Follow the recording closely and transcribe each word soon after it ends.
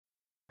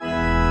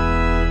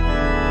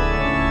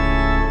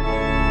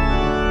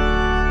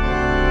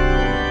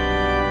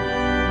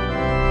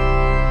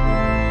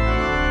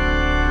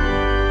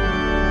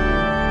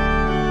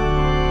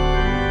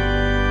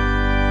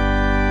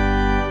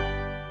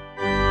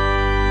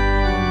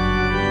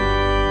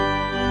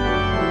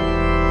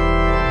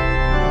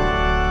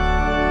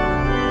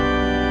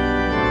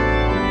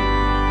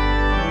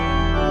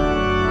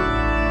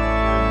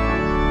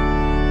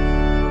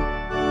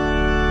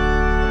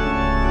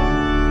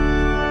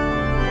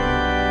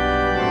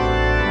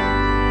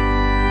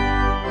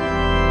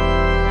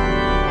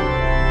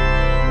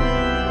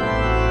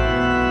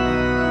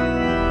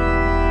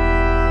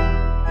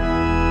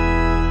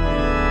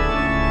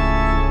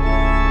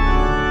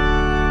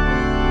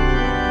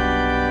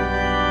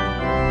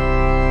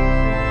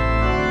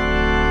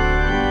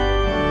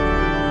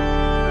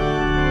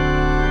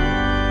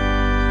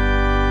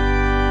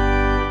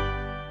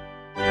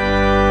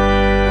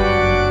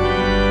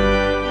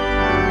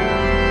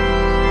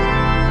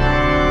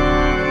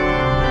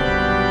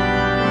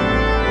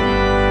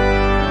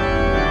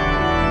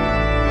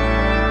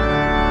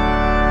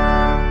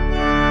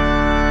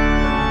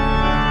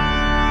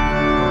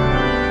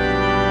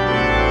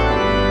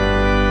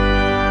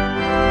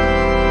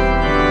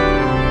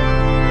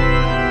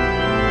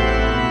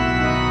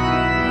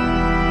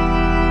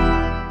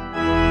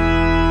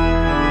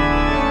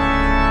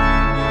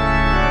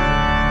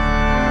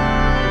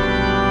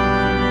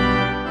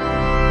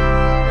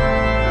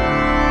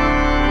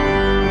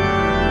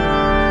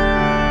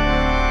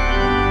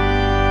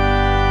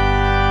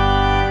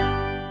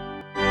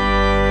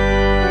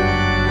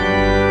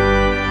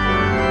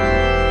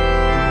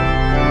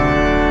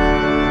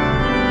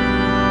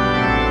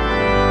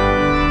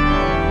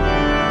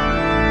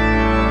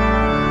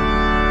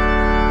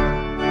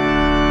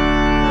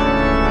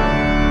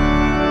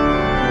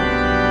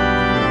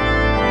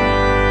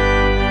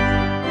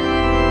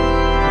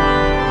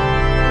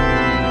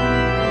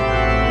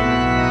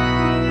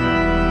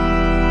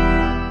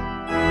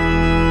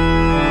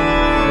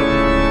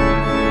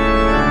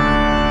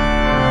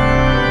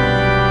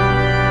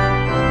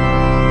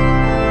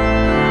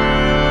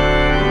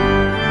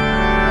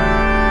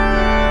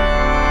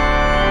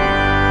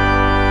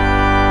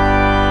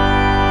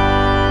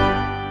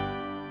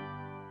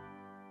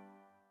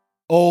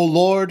O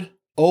Lord,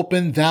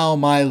 open thou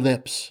my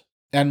lips,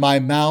 and my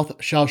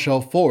mouth shall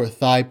show forth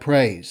thy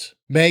praise.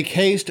 Make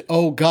haste,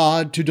 O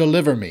God, to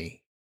deliver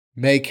me.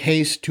 Make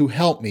haste to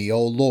help me,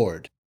 O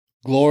Lord.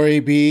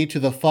 Glory be to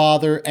the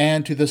Father,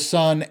 and to the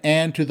Son,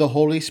 and to the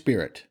Holy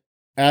Spirit,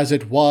 as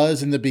it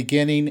was in the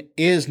beginning,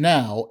 is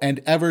now,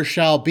 and ever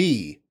shall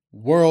be,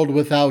 world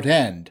without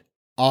end.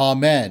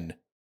 Amen.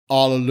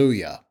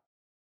 Alleluia.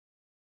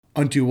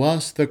 Unto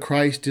us the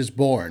Christ is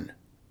born.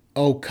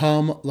 O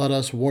come, let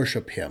us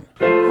worship him.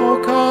 O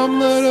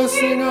come, let us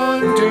sing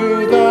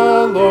unto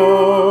the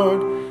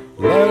Lord.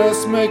 Let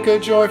us make a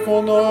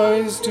joyful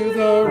noise to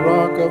the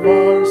rock of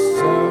our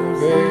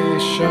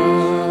salvation.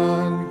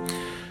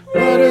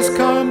 Let us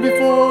come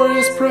before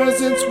his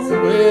presence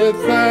with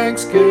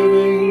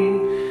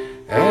thanksgiving,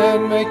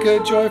 and make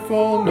a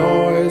joyful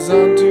noise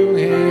unto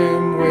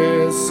him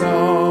with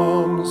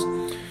psalms.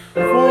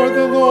 For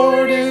the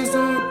Lord is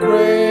a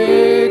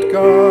great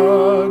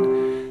God,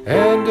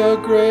 and a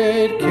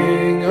great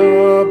King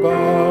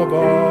above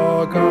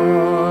all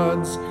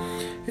gods.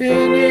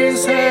 In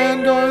his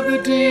hand are the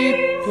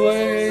deep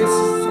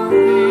places of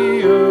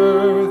the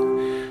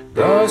earth.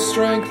 The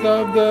strength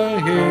of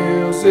the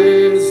hills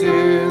is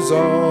his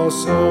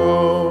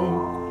also.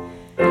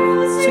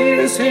 Sea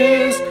is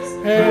his,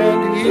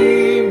 and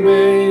he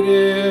made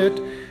it,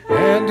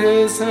 and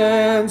his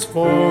hands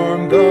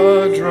formed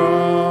the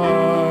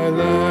dry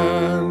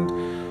land.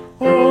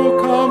 Oh,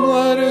 come,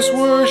 let us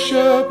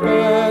worship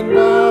and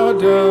bow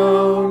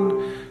down.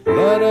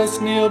 Let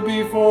us kneel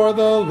before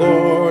the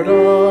Lord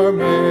our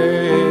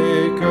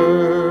Maker.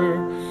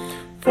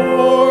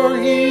 For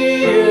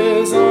he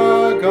is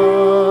our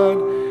God,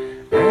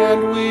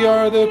 and we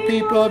are the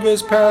people of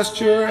his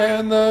pasture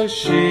and the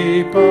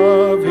sheep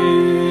of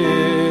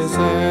his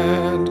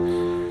hand.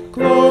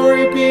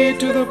 Glory be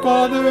to the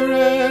Father,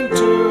 and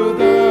to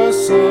the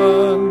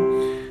Son,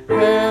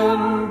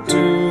 and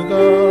to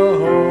the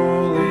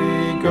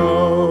Holy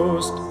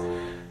Ghost,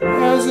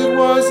 as it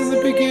was in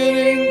the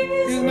beginning,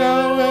 is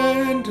now,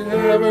 and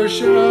ever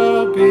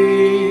shall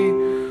be,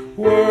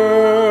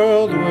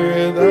 world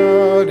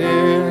without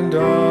end.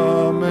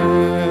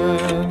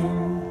 Amen.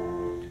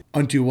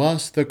 Unto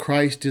us the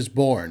Christ is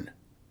born.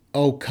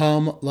 O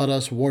come, let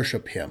us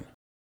worship him.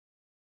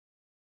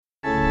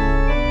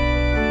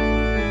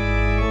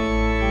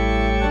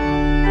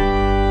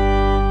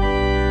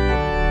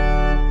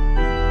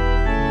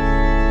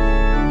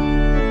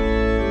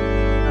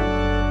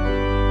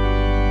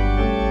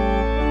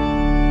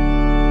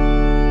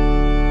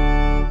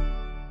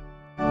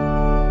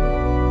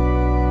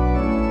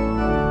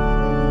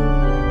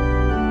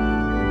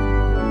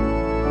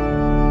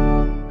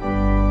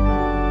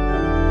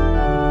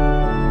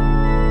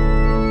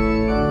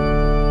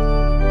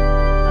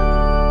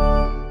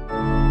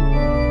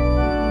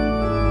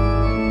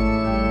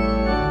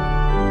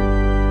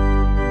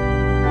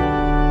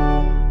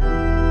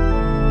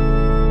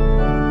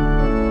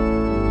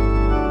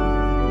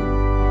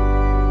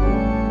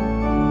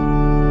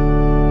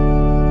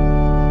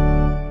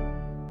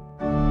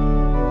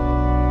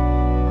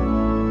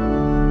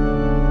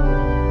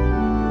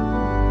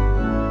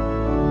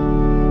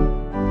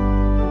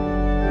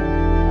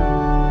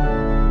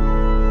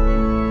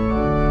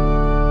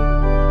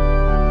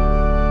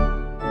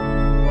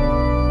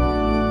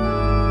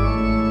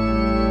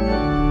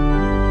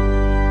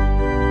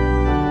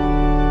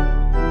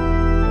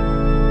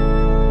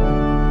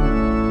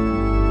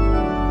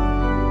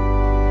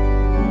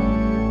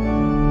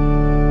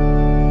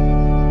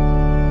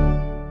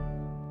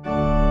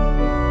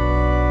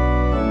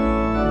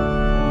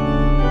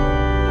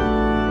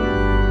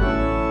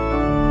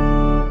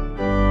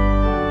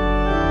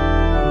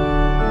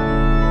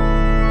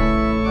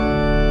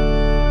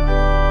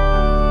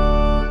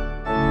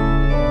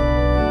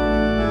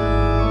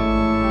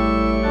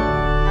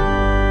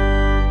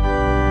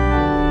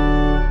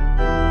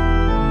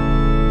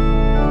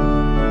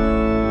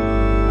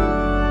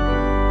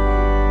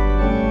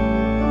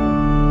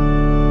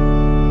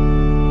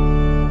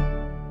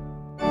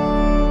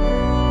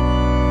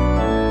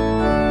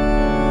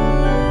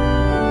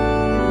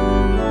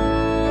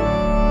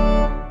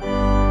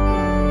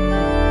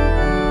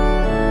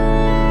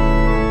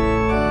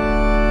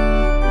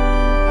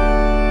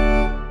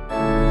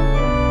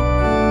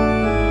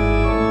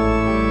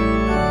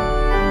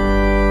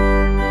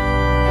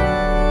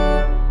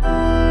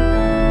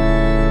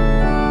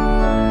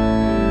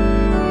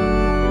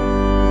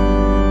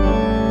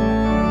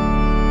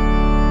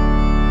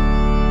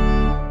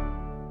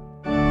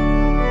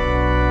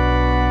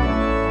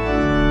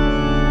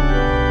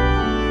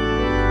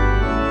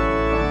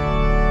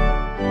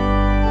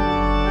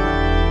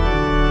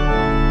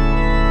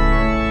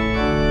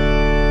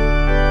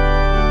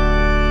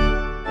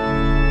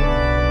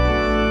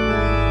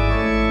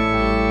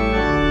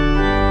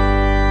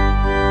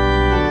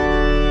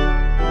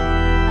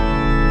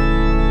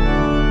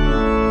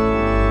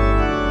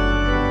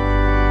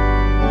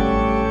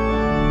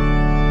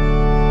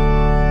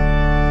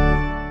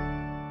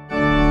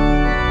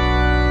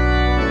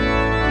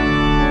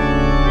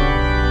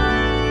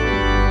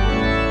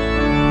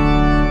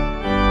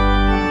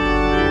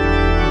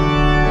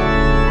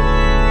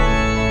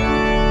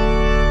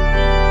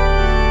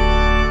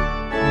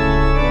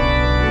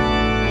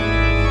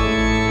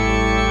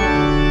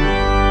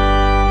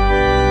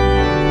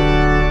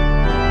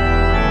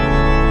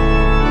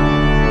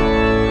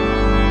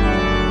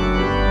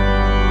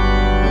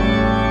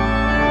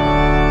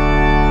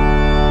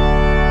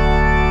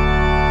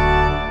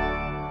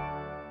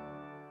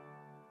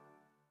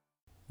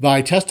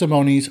 Thy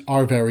testimonies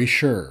are very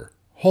sure.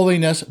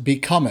 Holiness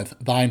becometh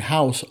thine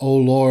house, O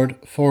Lord,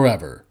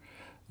 forever.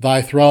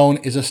 Thy throne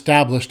is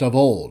established of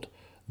old.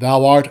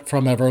 Thou art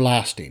from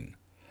everlasting.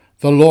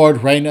 The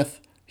Lord reigneth.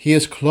 He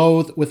is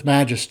clothed with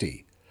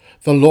majesty.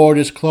 The Lord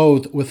is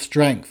clothed with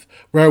strength,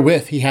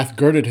 wherewith he hath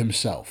girded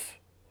himself.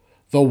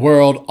 The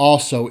world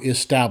also is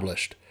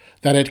established,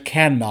 that it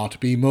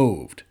cannot be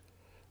moved.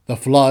 The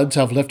floods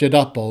have lifted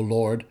up, O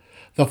Lord.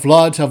 The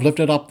floods have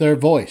lifted up their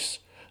voice.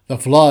 The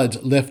floods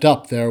lift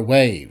up their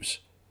waves.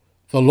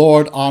 The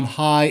Lord on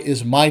high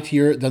is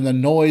mightier than the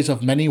noise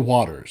of many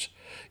waters,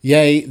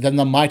 yea, than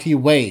the mighty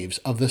waves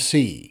of the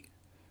sea.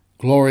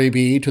 Glory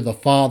be to the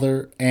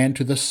Father, and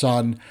to the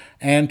Son,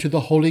 and to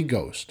the Holy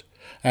Ghost,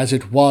 as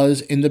it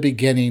was in the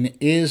beginning,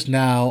 is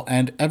now,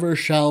 and ever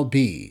shall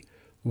be,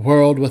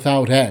 world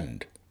without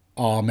end.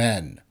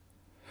 Amen.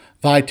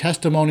 Thy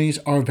testimonies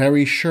are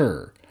very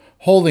sure.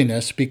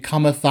 Holiness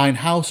becometh thine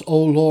house, O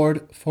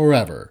Lord,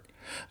 forever.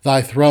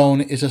 Thy throne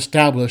is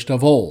established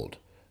of old.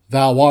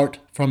 Thou art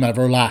from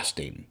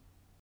everlasting.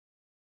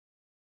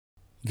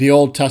 The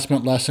Old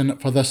Testament lesson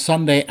for the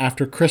Sunday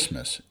after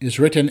Christmas is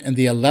written in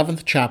the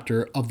 11th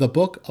chapter of the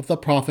book of the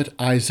prophet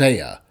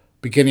Isaiah,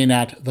 beginning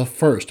at the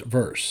 1st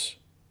verse.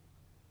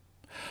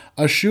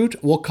 A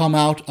shoot will come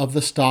out of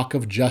the stock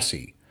of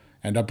Jesse,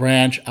 and a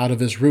branch out of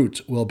his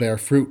roots will bear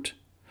fruit.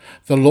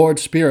 The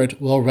Lord's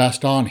Spirit will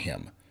rest on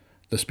him,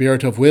 the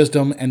Spirit of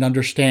wisdom and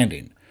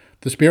understanding,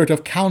 the Spirit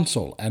of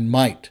counsel and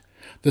might,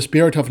 the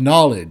Spirit of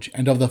knowledge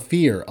and of the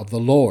fear of the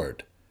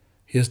Lord.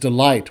 His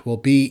delight will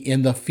be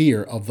in the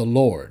fear of the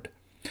Lord.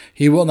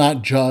 He will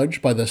not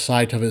judge by the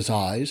sight of his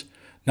eyes,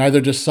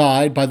 neither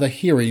decide by the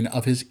hearing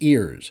of his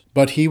ears,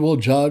 but he will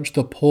judge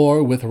the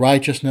poor with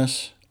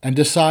righteousness, and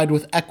decide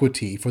with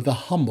equity for the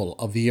humble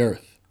of the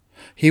earth.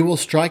 He will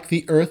strike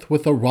the earth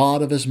with the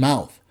rod of his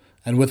mouth,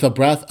 and with the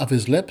breath of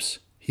his lips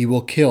he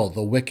will kill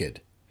the wicked.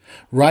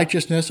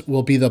 Righteousness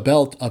will be the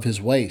belt of his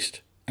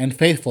waist, and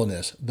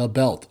faithfulness the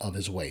belt of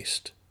his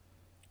waist.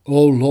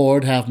 O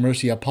Lord, have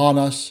mercy upon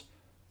us.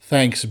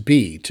 Thanks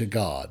be to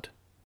God.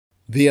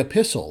 The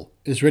epistle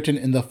is written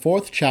in the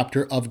 4th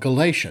chapter of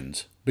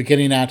Galatians,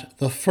 beginning at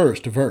the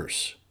 1st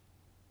verse.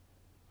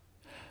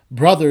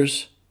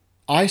 Brothers,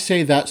 I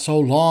say that so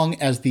long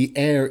as the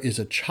heir is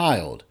a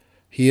child,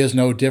 he is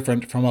no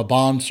different from a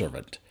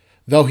bondservant,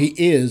 though he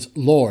is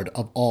Lord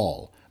of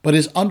all, but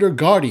is under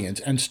guardians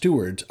and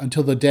stewards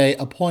until the day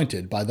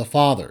appointed by the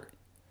Father.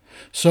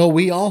 So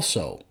we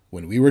also,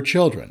 when we were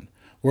children,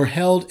 were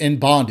held in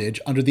bondage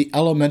under the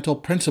elemental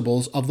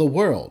principles of the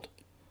world.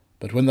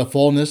 But when the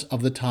fullness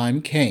of the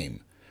time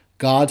came,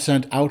 God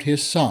sent out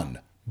his Son,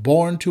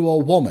 born to a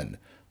woman,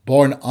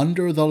 born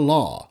under the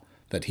law,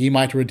 that he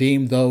might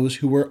redeem those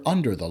who were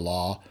under the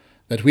law,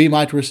 that we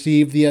might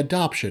receive the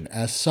adoption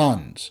as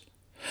sons.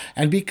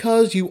 And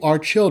because you are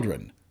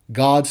children,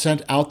 God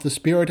sent out the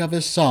Spirit of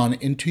his Son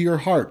into your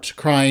hearts,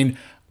 crying,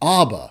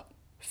 Abba,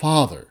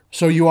 Father.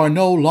 So you are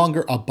no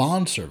longer a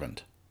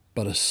bondservant,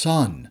 but a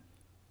son.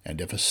 And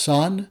if a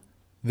son,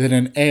 then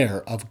an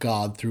heir of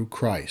God through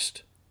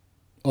Christ.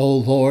 O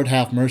Lord,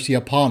 have mercy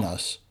upon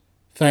us.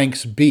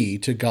 Thanks be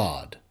to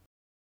God.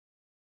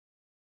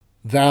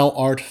 Thou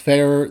art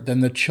fairer than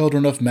the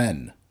children of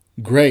men.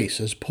 Grace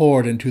is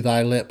poured into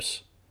thy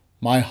lips.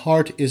 My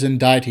heart is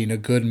inditing a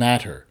good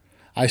matter.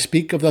 I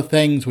speak of the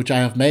things which I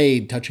have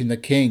made touching the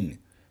King.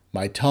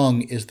 My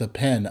tongue is the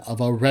pen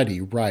of a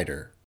ready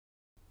writer.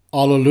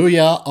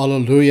 Alleluia,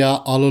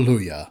 alleluia,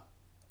 alleluia.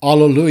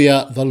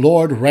 Alleluia, the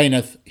Lord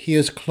reigneth, he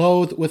is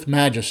clothed with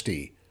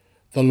majesty.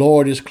 The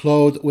Lord is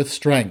clothed with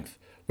strength,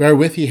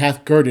 wherewith he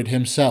hath girded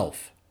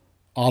himself.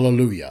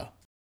 Alleluia.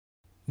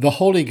 The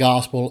Holy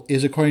Gospel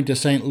is according to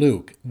St.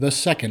 Luke, the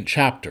 2nd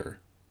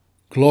chapter.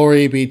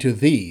 Glory be to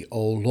thee,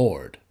 O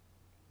Lord.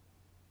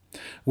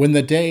 When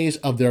the days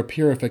of their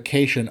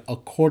purification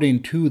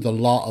according to the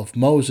law of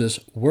Moses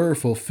were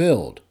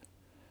fulfilled,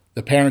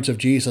 the parents of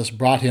Jesus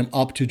brought him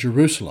up to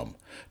Jerusalem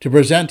to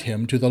present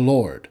him to the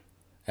Lord.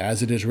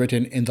 As it is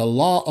written in the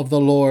law of the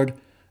Lord,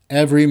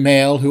 every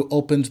male who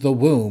opens the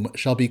womb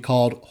shall be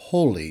called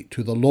holy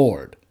to the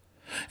Lord,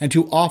 and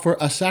to offer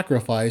a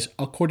sacrifice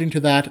according to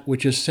that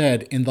which is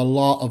said in the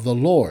law of the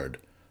Lord,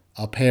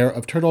 a pair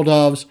of turtle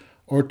doves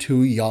or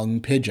 2 young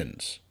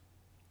pigeons.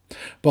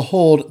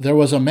 Behold, there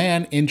was a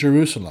man in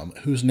Jerusalem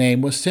whose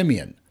name was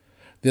Simeon.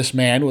 This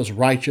man was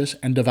righteous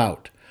and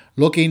devout,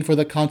 looking for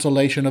the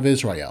consolation of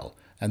Israel,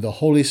 and the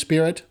Holy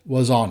Spirit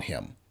was on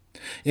him.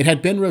 It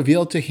had been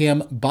revealed to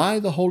him by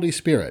the Holy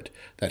Spirit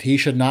that he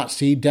should not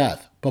see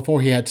death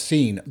before he had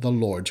seen the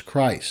Lord's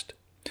Christ.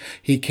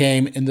 He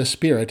came in the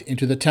Spirit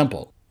into the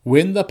temple,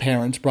 when the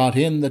parents brought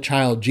in the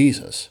child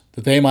Jesus,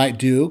 that they might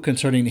do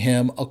concerning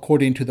him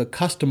according to the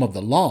custom of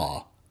the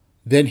law.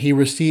 Then he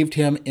received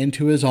him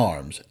into his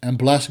arms, and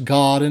blessed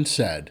God, and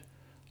said,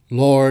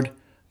 Lord,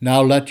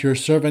 now let your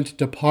servant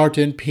depart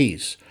in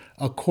peace,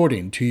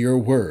 according to your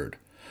word.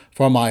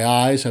 For my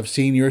eyes have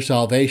seen your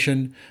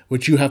salvation,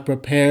 which you have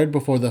prepared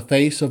before the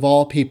face of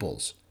all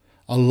peoples,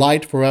 a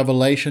light for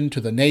revelation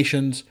to the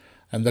nations,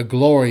 and the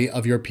glory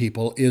of your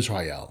people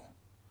Israel.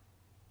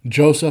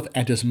 Joseph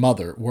and his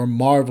mother were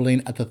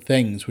marveling at the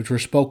things which were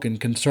spoken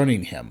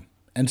concerning him.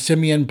 And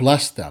Simeon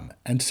blessed them,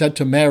 and said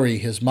to Mary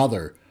his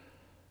mother,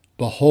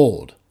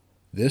 Behold,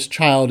 this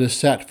child is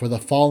set for the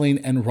falling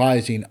and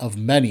rising of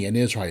many in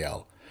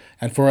Israel,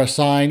 and for a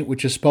sign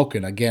which is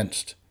spoken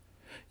against.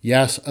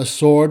 Yes, a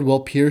sword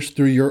will pierce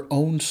through your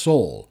own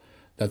soul,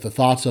 that the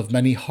thoughts of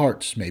many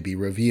hearts may be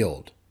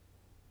revealed.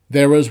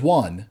 There was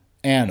one,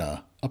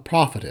 Anna, a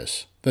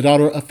prophetess, the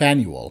daughter of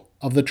Phanuel,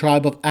 of the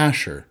tribe of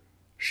Asher.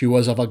 She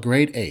was of a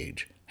great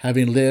age,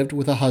 having lived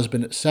with a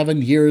husband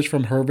 7 years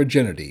from her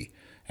virginity,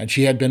 and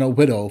she had been a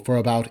widow for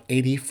about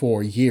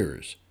 84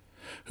 years,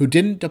 who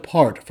didn't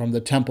depart from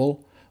the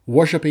temple,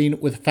 worshipping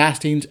with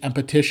fastings and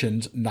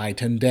petitions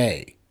night and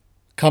day.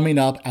 Coming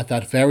up at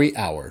that very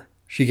hour,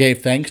 she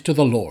gave thanks to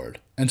the Lord,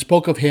 and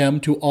spoke of him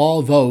to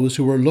all those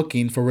who were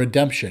looking for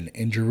redemption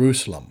in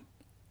Jerusalem.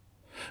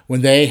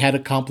 When they had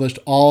accomplished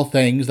all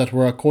things that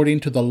were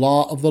according to the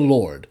law of the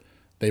Lord,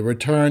 they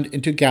returned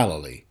into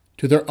Galilee,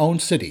 to their own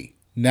city,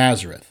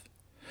 Nazareth.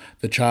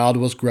 The child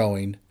was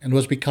growing, and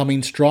was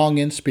becoming strong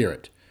in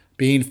spirit,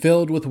 being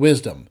filled with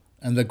wisdom,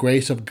 and the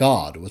grace of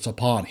God was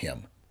upon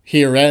him.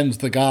 Here ends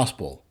the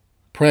Gospel.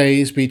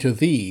 Praise be to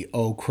thee,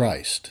 O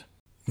Christ.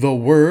 The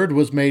Word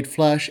was made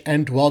flesh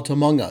and dwelt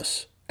among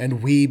us,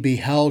 and we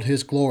beheld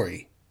his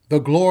glory, the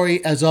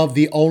glory as of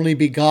the only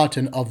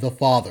begotten of the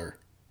Father,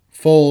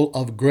 full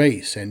of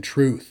grace and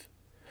truth.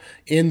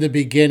 In the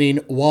beginning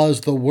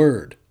was the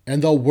Word,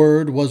 and the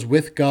Word was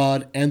with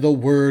God, and the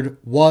Word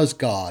was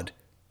God,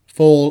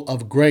 full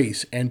of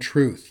grace and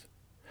truth.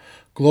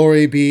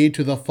 Glory be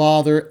to the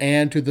Father,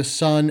 and to the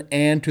Son,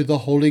 and to the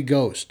Holy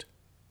Ghost,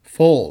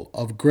 full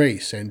of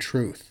grace and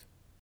truth.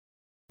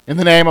 In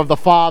the name of the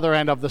Father,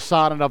 and of the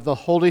Son, and of the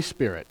Holy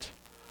Spirit.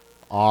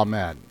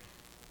 Amen.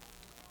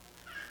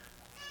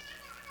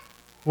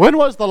 When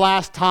was the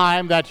last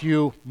time that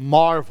you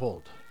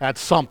marveled at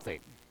something?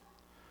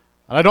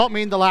 And I don't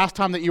mean the last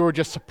time that you were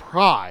just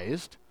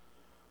surprised.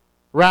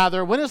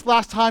 Rather, when is the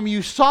last time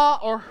you saw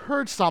or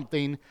heard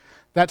something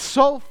that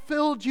so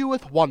filled you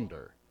with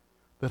wonder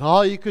that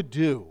all you could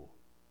do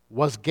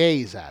was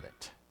gaze at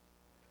it?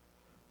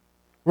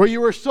 Where you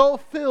were so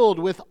filled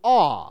with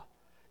awe,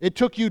 it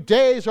took you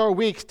days or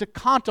weeks to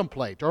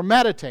contemplate or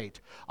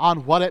meditate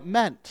on what it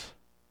meant.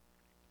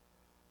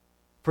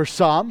 For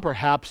some,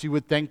 perhaps you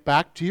would think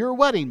back to your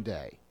wedding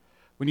day,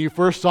 when you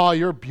first saw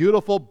your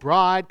beautiful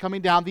bride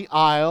coming down the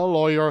aisle,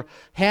 or your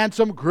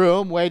handsome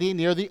groom waiting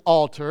near the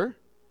altar.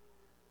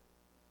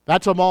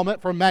 That's a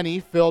moment for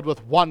many filled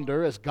with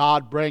wonder as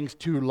God brings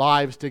two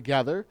lives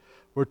together,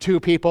 where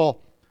two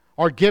people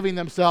are giving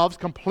themselves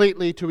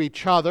completely to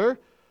each other,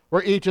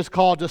 where each is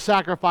called to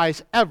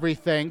sacrifice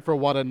everything for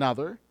one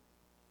another.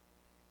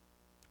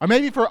 Or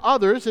maybe for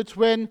others, it's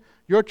when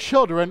your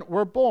children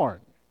were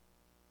born,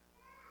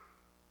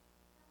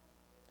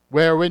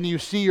 where when you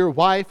see your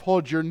wife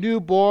hold your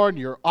newborn,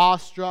 you're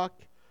awestruck.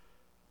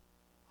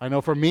 I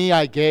know for me,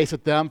 I gazed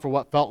at them for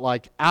what felt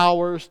like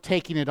hours,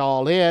 taking it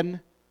all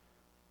in.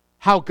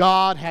 How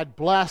God had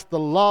blessed the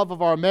love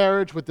of our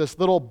marriage with this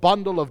little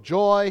bundle of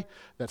joy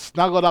that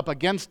snuggled up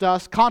against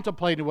us,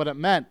 contemplating what it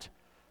meant.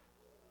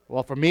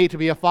 Well, for me to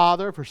be a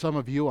father, for some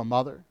of you a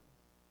mother.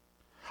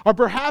 Or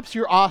perhaps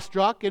you're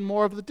awestruck in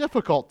more of the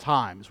difficult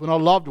times when a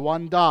loved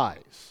one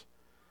dies.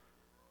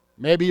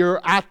 Maybe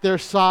you're at their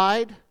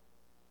side,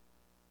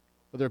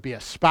 whether it be a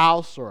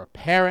spouse or a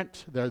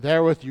parent. They're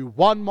there with you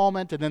one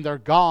moment and then they're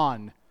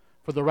gone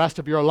for the rest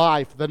of your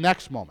life the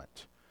next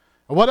moment.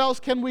 And what else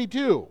can we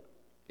do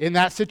in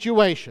that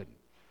situation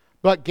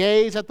but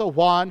gaze at the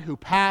one who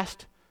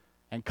passed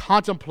and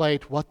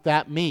contemplate what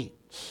that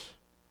means?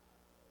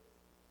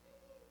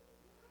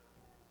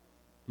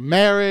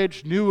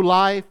 Marriage, new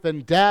life,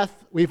 and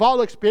death, we've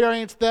all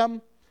experienced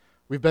them.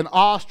 We've been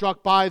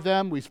awestruck by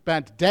them. We've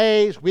spent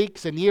days,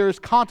 weeks, and years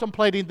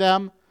contemplating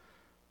them.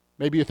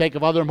 Maybe you think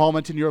of other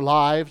moments in your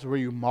lives where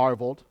you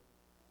marveled.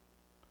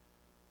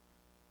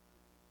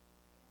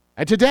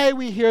 And today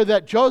we hear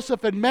that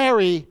Joseph and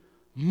Mary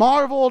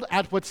marveled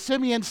at what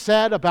Simeon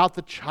said about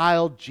the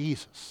child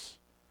Jesus.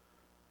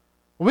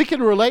 We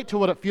can relate to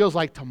what it feels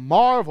like to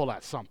marvel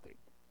at something.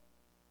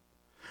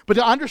 But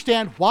to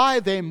understand why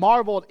they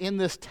marveled in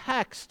this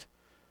text,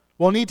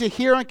 we'll need to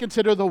hear and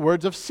consider the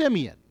words of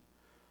Simeon.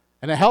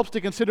 And it helps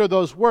to consider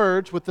those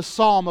words with the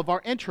psalm of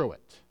our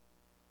introit.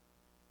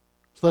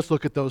 So let's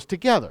look at those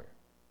together.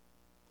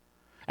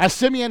 As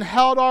Simeon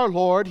held our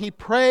Lord, he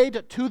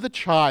prayed to the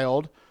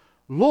child,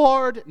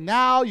 Lord,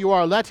 now you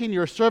are letting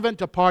your servant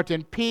depart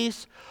in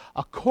peace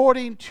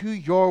according to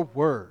your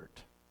word.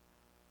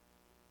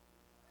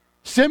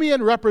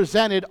 Simeon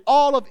represented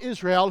all of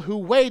Israel who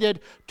waited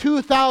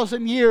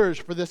 2,000 years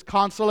for this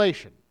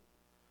consolation.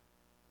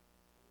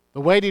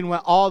 The waiting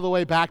went all the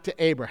way back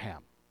to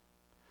Abraham.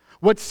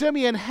 What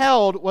Simeon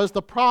held was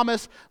the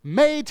promise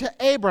made to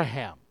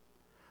Abraham,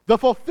 the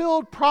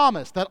fulfilled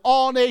promise that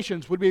all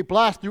nations would be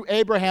blessed through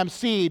Abraham's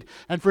seed,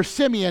 and for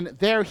Simeon,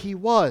 there he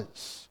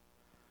was.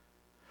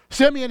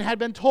 Simeon had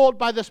been told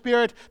by the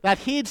Spirit that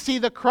he'd see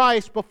the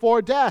Christ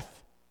before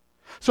death,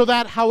 so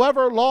that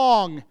however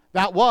long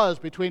that was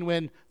between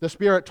when the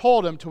Spirit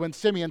told him to when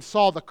Simeon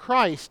saw the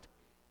Christ,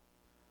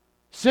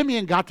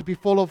 Simeon got to be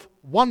full of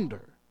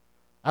wonder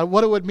at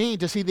what it would mean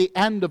to see the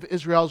end of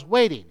Israel's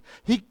waiting.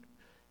 He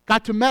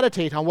got to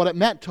meditate on what it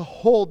meant to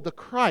hold the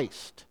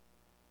Christ.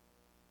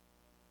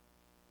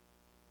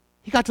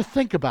 He got to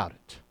think about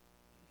it,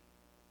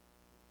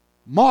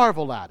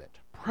 marvel at it,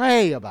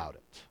 pray about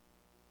it.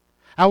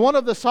 And one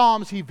of the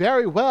psalms he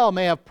very well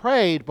may have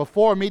prayed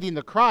before meeting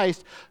the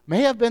Christ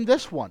may have been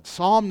this one,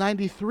 Psalm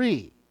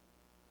 93,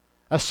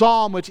 a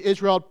psalm which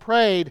Israel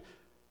prayed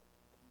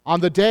on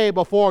the day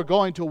before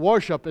going to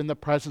worship in the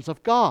presence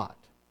of God,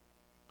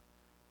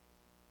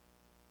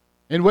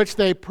 in which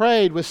they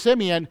prayed with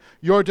Simeon,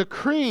 "Your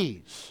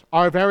decrees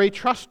are very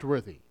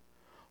trustworthy.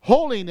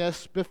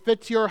 Holiness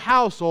befits your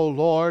house, O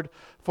Lord,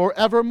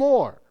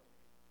 forevermore."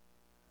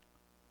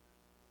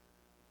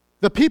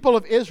 The people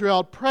of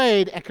Israel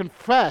prayed and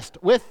confessed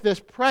with this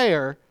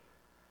prayer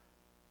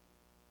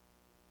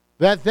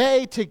that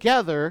they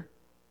together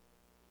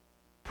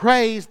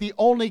praise the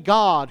only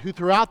God who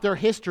throughout their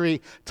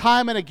history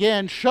time and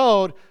again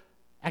showed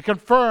and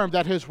confirmed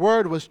that His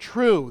word was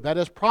true, that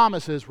His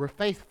promises were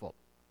faithful.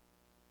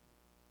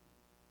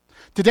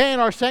 Today in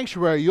our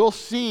sanctuary, you'll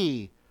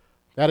see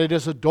that it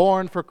is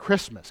adorned for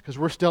Christmas, because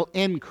we're still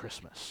in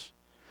Christmas.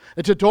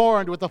 It's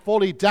adorned with a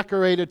fully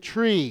decorated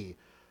tree,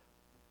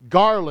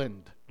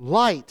 garland,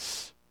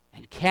 lights,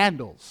 and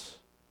candles.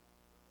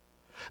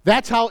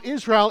 That's how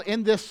Israel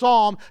in this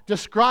psalm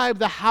described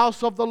the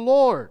house of the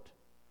Lord,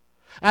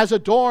 as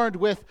adorned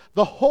with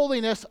the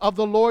holiness of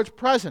the Lord's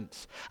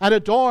presence, and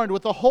adorned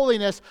with the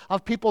holiness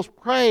of people's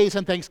praise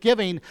and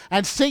thanksgiving,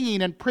 and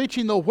singing and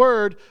preaching the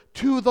word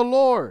to the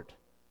Lord.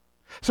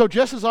 So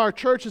just as our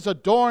church is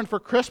adorned for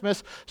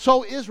Christmas,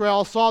 so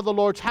Israel saw the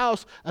Lord's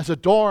house as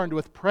adorned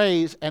with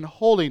praise and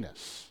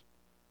holiness.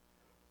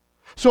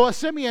 So as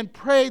Simeon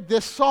prayed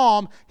this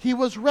psalm, he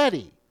was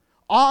ready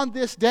on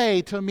this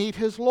day to meet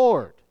his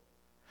Lord.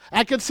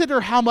 And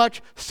consider how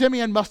much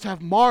Simeon must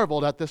have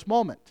marveled at this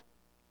moment.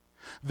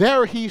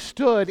 There he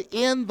stood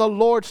in the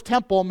Lord's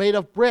temple made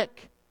of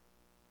brick.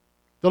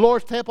 The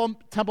Lord's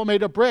temple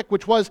made of brick,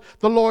 which was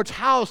the Lord's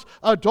house,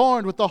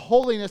 adorned with the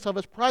holiness of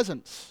His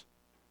presence.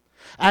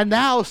 And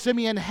now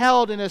Simeon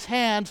held in his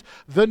hands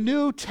the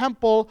new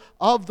temple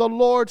of the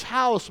Lord's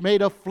house,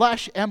 made of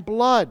flesh and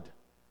blood.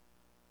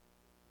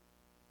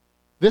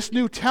 This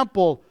new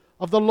temple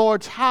of the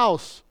Lord's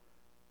house,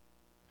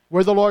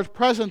 where the Lord's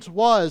presence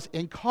was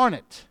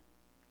incarnate.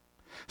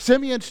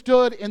 Simeon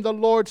stood in the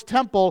Lord's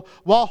temple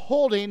while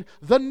holding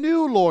the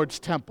new Lord's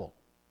temple.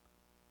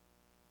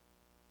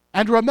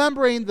 And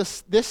remembering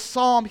this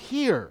psalm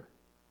here,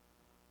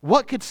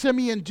 what could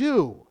Simeon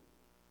do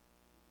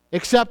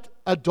except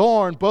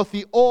adorn both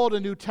the old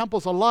and new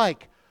temples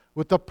alike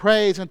with the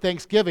praise and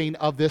thanksgiving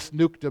of this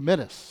Nunc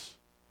Dimittis?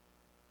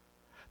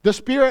 The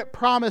Spirit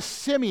promised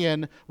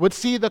Simeon would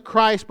see the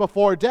Christ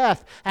before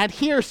death. And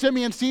here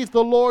Simeon sees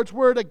the Lord's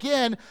word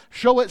again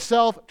show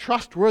itself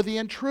trustworthy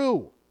and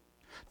true.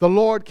 The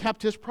Lord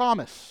kept His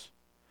promise.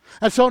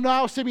 And so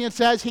now Simeon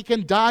says he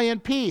can die in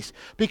peace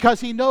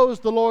because he knows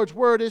the Lord's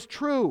word is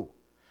true.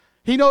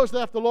 He knows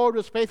that if the Lord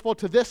was faithful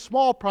to this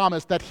small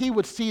promise that he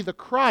would see the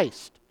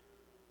Christ,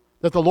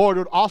 that the Lord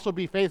would also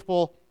be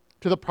faithful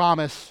to the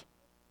promise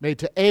made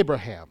to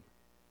Abraham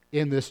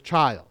in this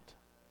child.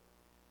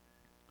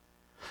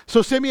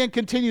 So Simeon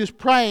continues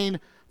praying,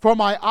 "For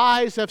my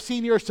eyes have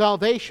seen your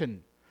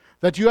salvation,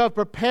 that you have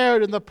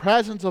prepared in the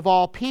presence of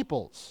all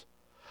peoples,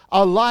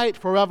 a light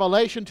for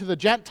revelation to the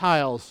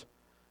Gentiles,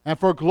 and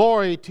for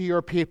glory to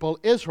your people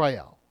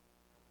Israel."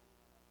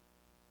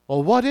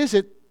 Well, what is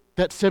it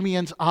that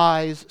Simeon's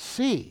eyes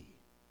see?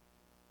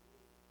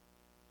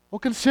 Well,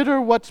 consider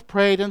what's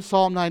prayed in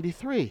Psalm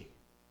 93.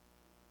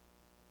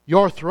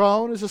 Your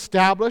throne is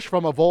established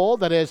from of old,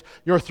 that is,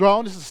 your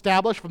throne is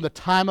established from the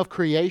time of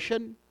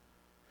creation.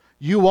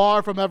 You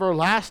are from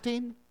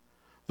everlasting.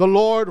 The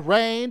Lord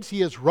reigns,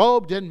 He is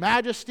robed in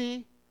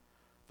majesty.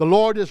 The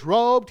Lord is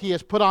robed, He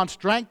has put on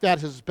strength at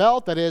His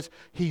belt, that is,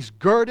 He's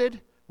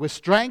girded with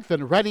strength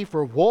and ready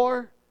for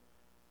war.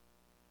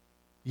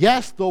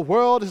 Yes, the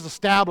world is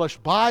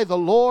established by the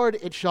Lord,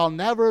 it shall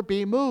never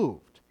be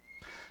moved.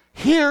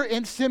 Here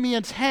in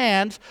Simeon's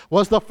hands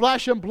was the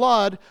flesh and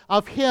blood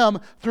of Him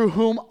through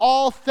whom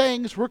all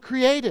things were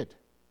created.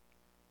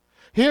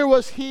 Here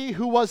was He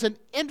who was an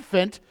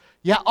infant,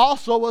 yet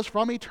also was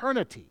from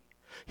eternity.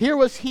 Here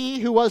was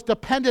He who was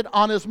dependent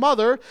on His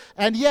mother,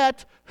 and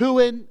yet who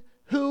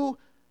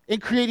in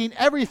creating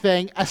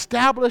everything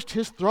established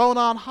His throne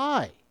on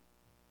high.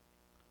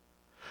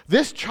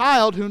 This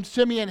child whom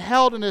Simeon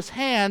held in his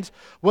hands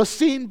was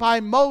seen by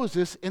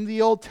Moses in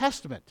the Old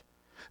Testament.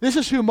 This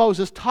is who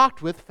Moses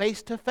talked with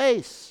face to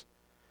face.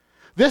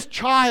 This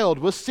child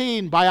was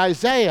seen by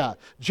Isaiah,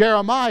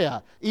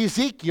 Jeremiah,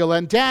 Ezekiel,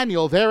 and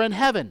Daniel there in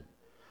heaven,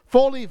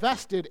 fully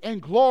vested in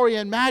glory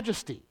and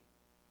majesty.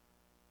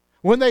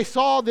 When they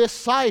saw this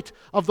sight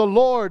of the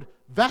Lord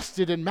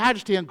vested in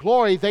majesty and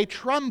glory, they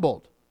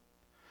trembled,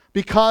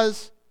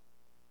 because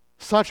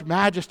such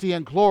majesty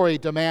and glory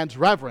demands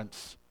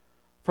reverence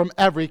from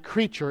every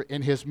creature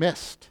in his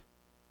midst.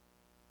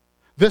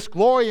 This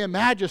glory and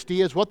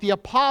majesty is what the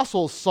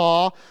apostles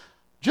saw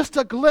just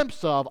a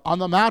glimpse of on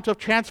the Mount of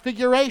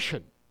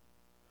Transfiguration.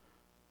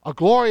 A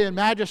glory and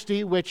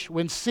majesty which,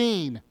 when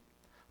seen,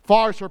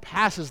 far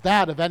surpasses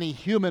that of any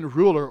human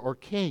ruler or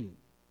king.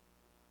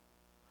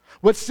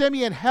 What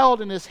Simeon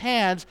held in his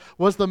hands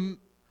was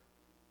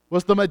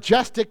the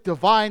majestic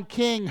divine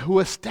king who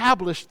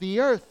established the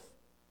earth.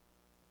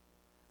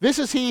 This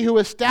is he who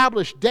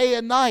established day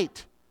and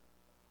night,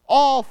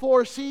 all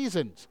 4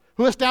 seasons,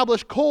 who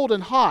established cold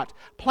and hot,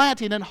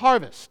 planting and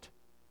harvest.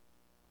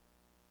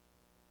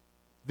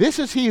 This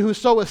is he who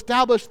so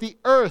established the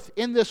earth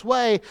in this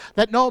way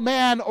that no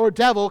man or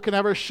devil can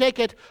ever shake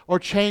it or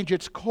change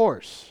its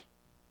course.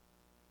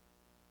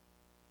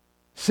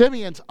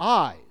 Simeon's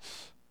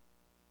eyes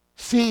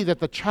see that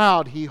the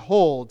child he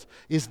holds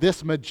is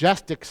this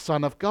majestic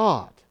Son of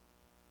God.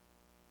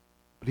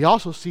 But he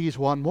also sees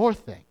one more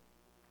thing.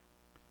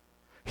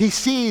 He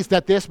sees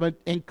that this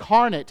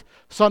incarnate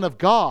Son of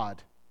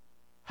God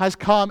has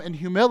come in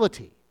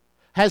humility,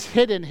 has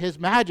hidden his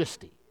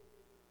majesty.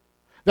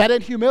 That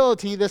in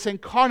humility, this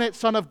incarnate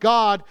Son of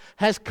God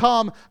has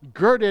come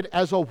girded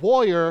as a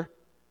warrior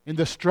in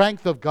the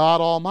strength of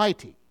God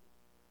Almighty,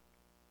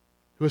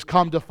 who has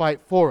come to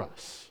fight for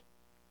us.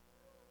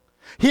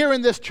 Here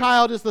in this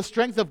child is the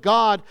strength of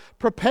God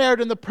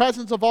prepared in the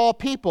presence of all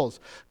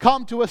peoples,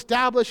 come to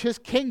establish his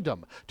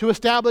kingdom, to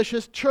establish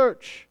his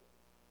church.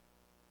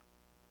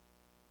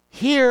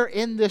 Here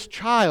in this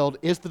child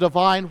is the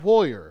divine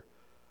warrior,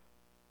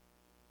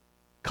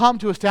 come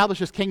to establish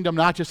his kingdom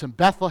not just in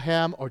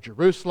Bethlehem or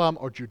Jerusalem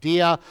or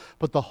Judea,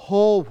 but the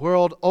whole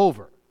world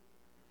over,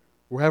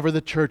 wherever the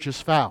church is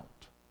found.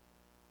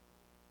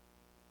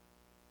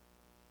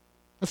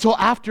 And so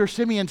after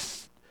Simeon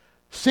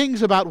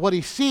sings about what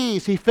he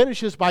sees, he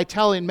finishes by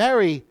telling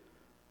Mary,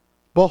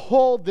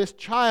 "Behold, this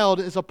child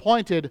is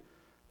appointed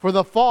for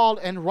the fall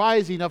and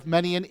rising of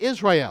many in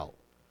Israel,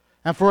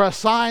 and for a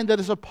sign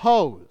that is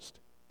opposed,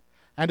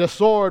 and a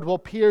sword will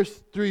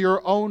pierce through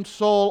your own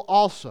soul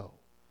also,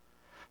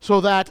 so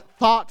that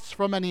thoughts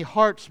from many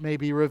hearts may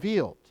be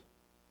revealed."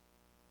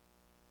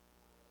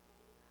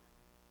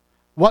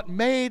 What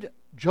made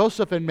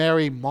Joseph and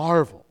Mary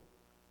marvel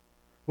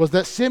was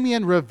that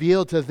Simeon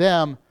revealed to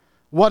them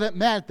what it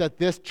meant that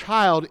this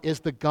child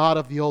is the God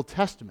of the Old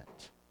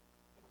Testament.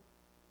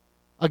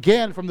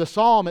 Again, from the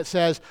psalm it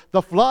says,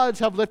 "The floods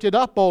have lifted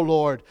up, O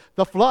Lord.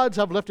 The floods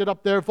have lifted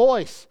up their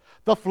voice.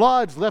 The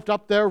floods lift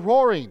up their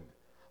roaring.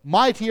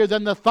 Mightier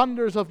than the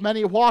thunders of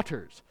many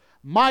waters.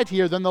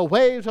 Mightier than the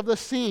waves of the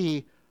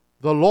sea,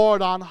 the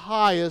Lord on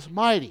high is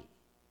mighty."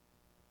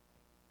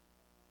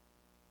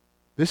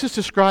 This is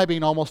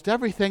describing almost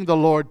everything the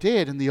Lord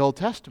did in the Old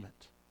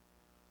Testament.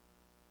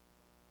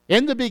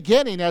 In the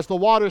beginning, as the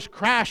waters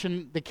crash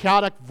in the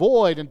chaotic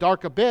void and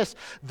dark abyss,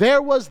 there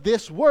was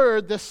this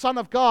Word, this Son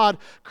of God,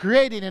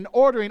 creating and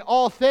ordering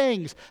all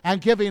things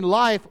and giving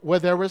life where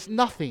there was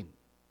nothing.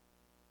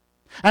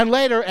 And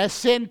later, as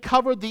sin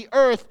covered the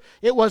earth,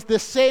 it was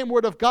this same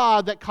Word of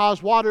God that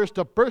caused waters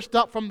to burst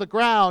up from the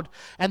ground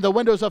and the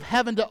windows of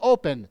heaven to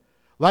open,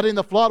 letting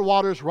the flood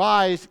waters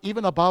rise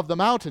even above the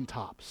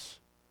mountaintops.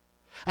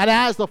 And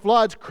as the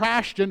floods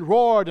crashed and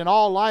roared and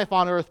all life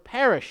on earth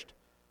perished,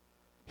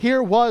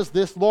 here was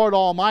this Lord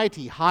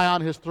Almighty high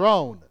on his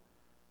throne,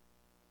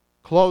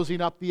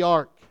 closing up the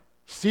ark,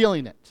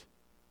 sealing it,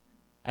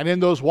 and in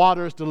those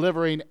waters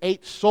delivering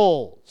 8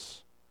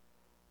 souls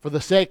for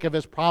the sake of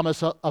his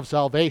promise of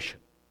salvation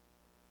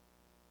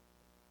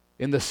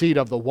in the seed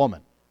of the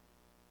woman.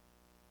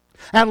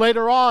 And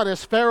later on,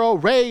 as Pharaoh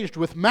raged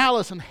with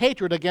malice and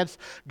hatred against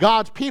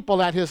God's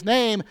people at his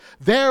name,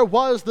 there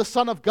was the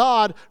Son of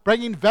God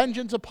bringing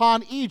vengeance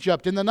upon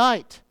Egypt in the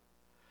night.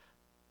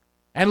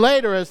 And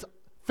later, as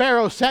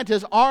Pharaoh sent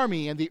his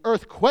army and the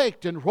earth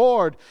quaked and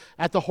roared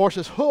at the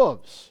horses'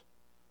 hooves,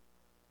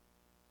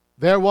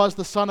 there was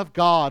the Son of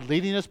God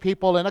leading his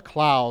people in a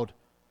cloud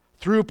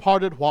through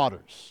parted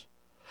waters.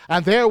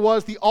 And there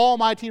was the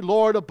Almighty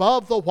Lord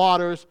above the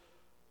waters,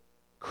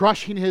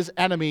 crushing his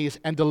enemies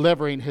and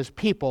delivering his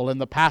people in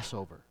the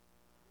Passover,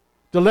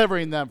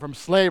 delivering them from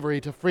slavery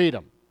to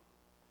freedom.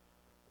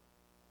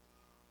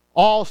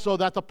 Also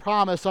that the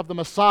promise of the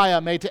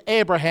Messiah made to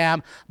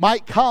Abraham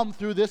might come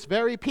through this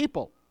very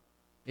people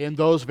in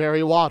those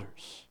very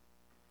waters.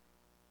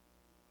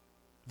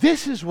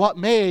 This is what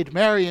made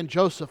Mary and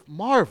Joseph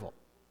marvel,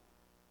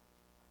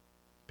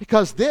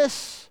 because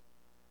this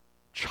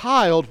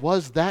child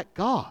was that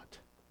God.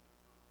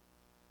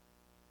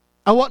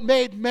 And what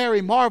made Mary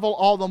marvel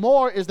all the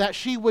more is that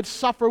she would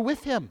suffer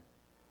with him.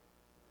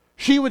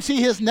 She would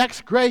see his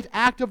next great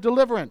act of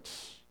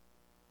deliverance.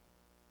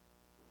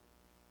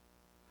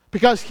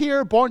 Because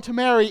here, born to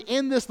Mary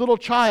in this little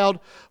child,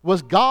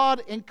 was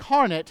God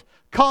incarnate,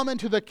 come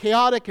into the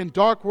chaotic and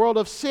dark world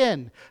of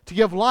sin to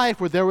give life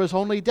where there was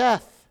only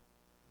death.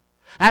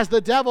 As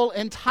the devil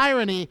in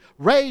tyranny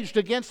raged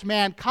against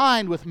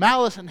mankind with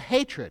malice and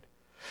hatred,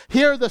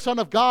 here the Son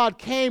of God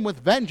came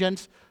with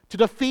vengeance to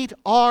defeat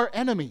our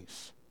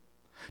enemies,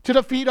 to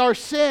defeat our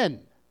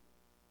sin,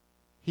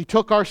 He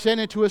took our sin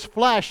into his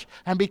flesh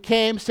and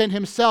became sin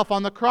himself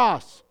on the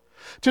cross.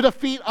 To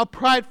defeat a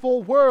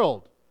prideful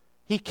world,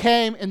 he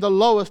came in the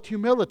lowest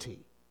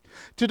humility.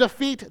 To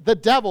defeat the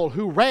devil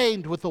who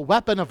reigned with the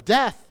weapon of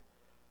death,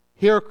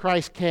 here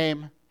Christ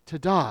came to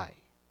die.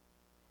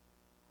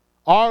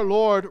 Our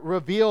Lord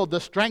revealed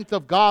the strength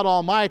of God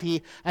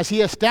Almighty as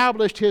he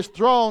established his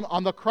throne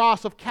on the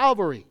cross of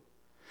Calvary,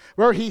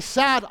 where he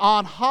sat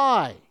on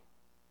high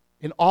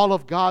in all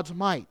of God's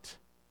might.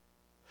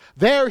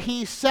 There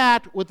he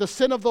sat with the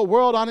sin of the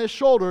world on his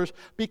shoulders,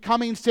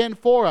 becoming sin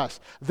for us.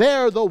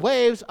 There the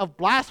waves of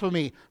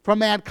blasphemy from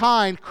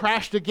mankind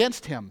crashed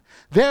against him.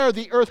 There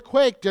the earth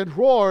quaked and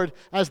roared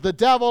as the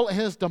devil and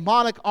his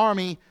demonic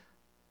army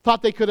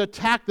thought they could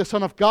attack the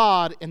Son of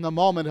God in the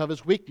moment of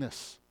his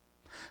weakness.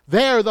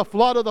 There the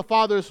flood of the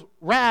Father's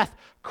wrath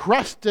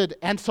crested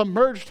and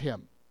submerged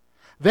him.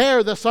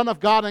 There the Son of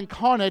God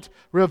incarnate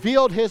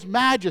revealed his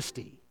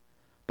majesty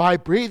by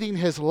breathing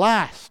his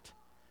last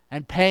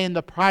and paying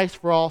the price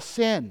for all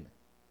sin.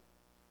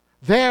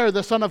 There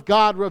the Son of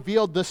God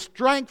revealed the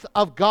strength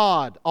of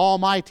God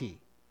Almighty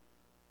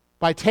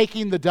by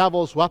taking the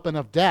devil's weapon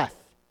of death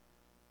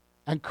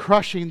and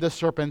crushing the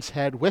serpent's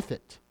head with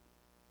it.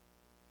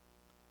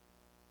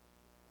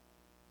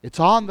 It's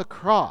on the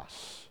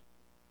cross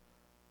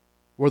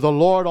where the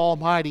Lord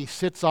Almighty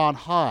sits on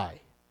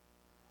high,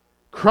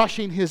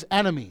 crushing his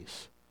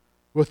enemies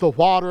with the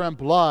water and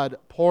blood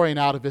pouring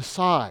out of his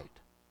side.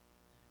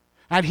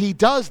 And he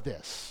does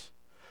this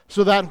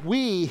so that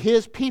we,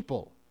 his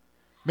people,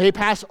 may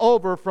pass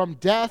over from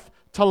death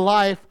to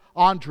life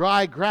on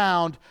dry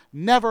ground,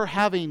 never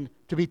having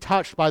to be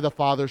touched by the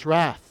Father's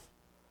wrath.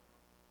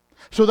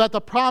 So that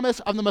the promise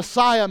of the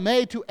Messiah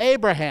made to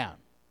Abraham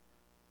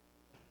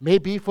may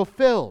be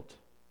fulfilled,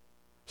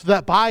 so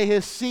that by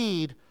his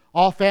seed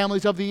all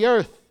families of the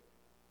earth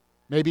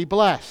may be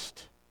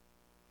blessed,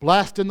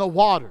 blessed in the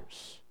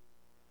waters,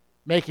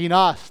 making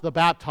us the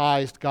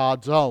baptized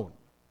God's own.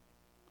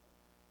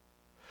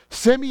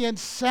 Simeon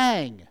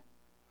sang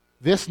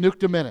this Nunc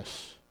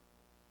Dimittis,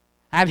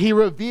 and he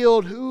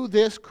revealed who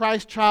this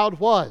Christ child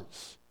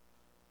was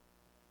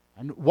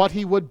and what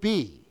he would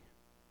be.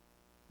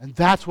 And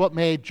that's what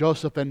made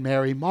Joseph and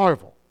Mary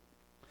marvel.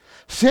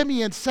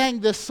 Simeon sang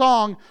this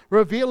song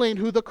revealing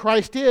who the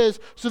Christ is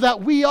so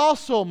that we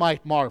also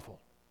might marvel.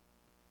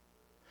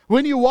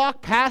 When you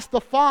walk past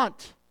the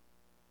font,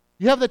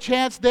 you have the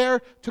chance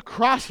there to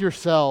cross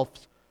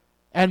yourselves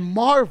and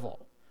marvel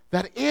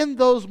that in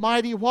those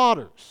mighty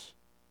waters,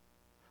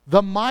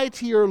 the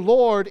mightier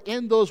Lord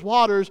in those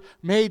waters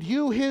made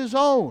you his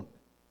own,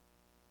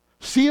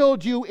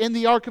 sealed you in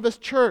the ark of his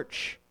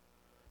church,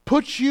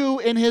 put you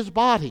in his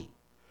body,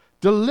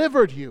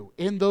 delivered you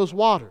in those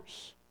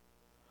waters.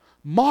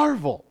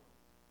 Marvel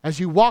as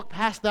you walk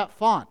past that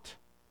font,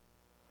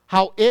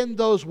 how in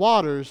those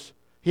waters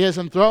he has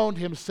enthroned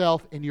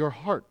himself in your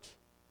heart.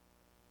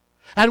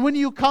 And when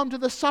you come to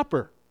the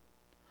supper,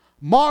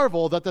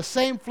 marvel that the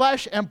same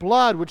flesh and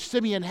blood which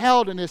Simeon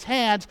held in his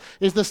hands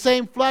is the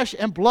same flesh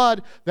and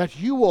blood that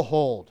you will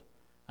hold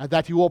and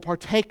that you will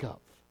partake of.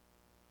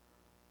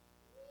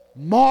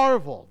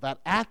 Marvel that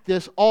at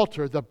this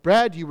altar the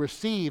bread you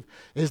receive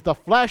is the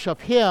flesh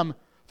of him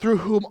through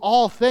whom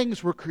all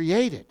things were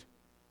created.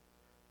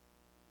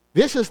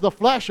 This is the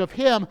flesh of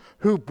him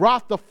who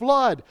brought the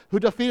flood, who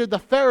defeated the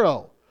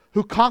Pharaoh,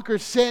 who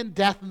conquered sin,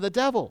 death, and the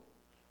devil.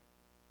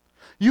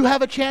 You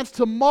have a chance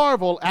to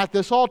marvel at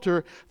this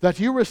altar that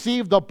you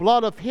receive the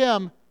blood of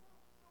him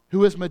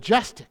who is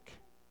majestic,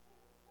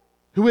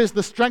 who is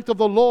the strength of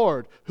the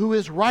Lord, who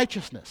is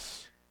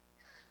righteousness.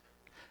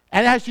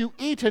 And as you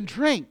eat and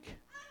drink,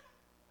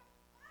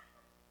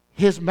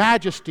 his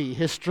majesty,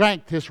 his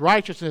strength, his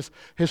righteousness,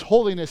 his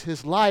holiness,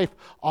 his life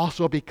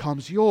also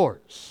becomes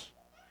yours.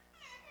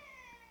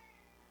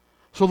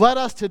 So let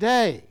us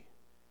today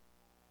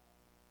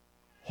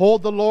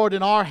hold the Lord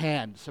in our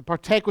hands and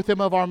partake with him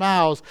of our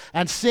mouths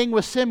and sing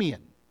with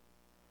Simeon.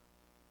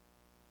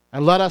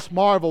 And let us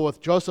marvel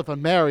with Joseph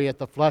and Mary at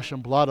the flesh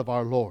and blood of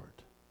our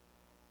Lord.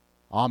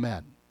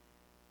 Amen.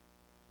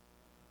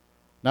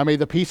 Now may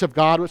the peace of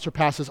God, which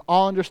surpasses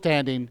all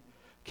understanding,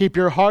 keep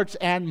your hearts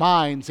and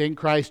minds in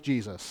Christ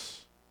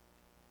Jesus.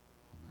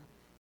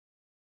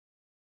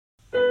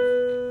 We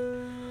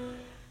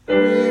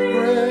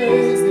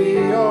praise thee,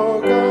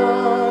 O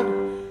God.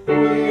 We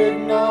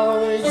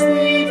acknowledge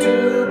thee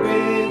to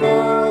be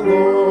the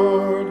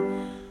Lord.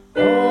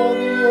 All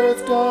the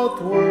earth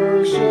doth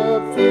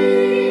worship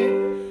thee,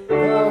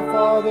 the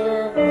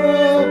Father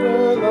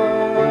everlasting.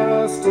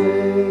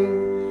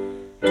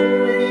 To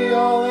thee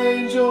all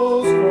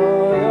angels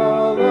cry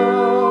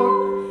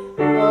aloud,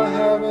 the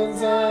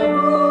heavens and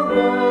all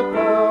the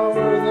power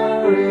thereof.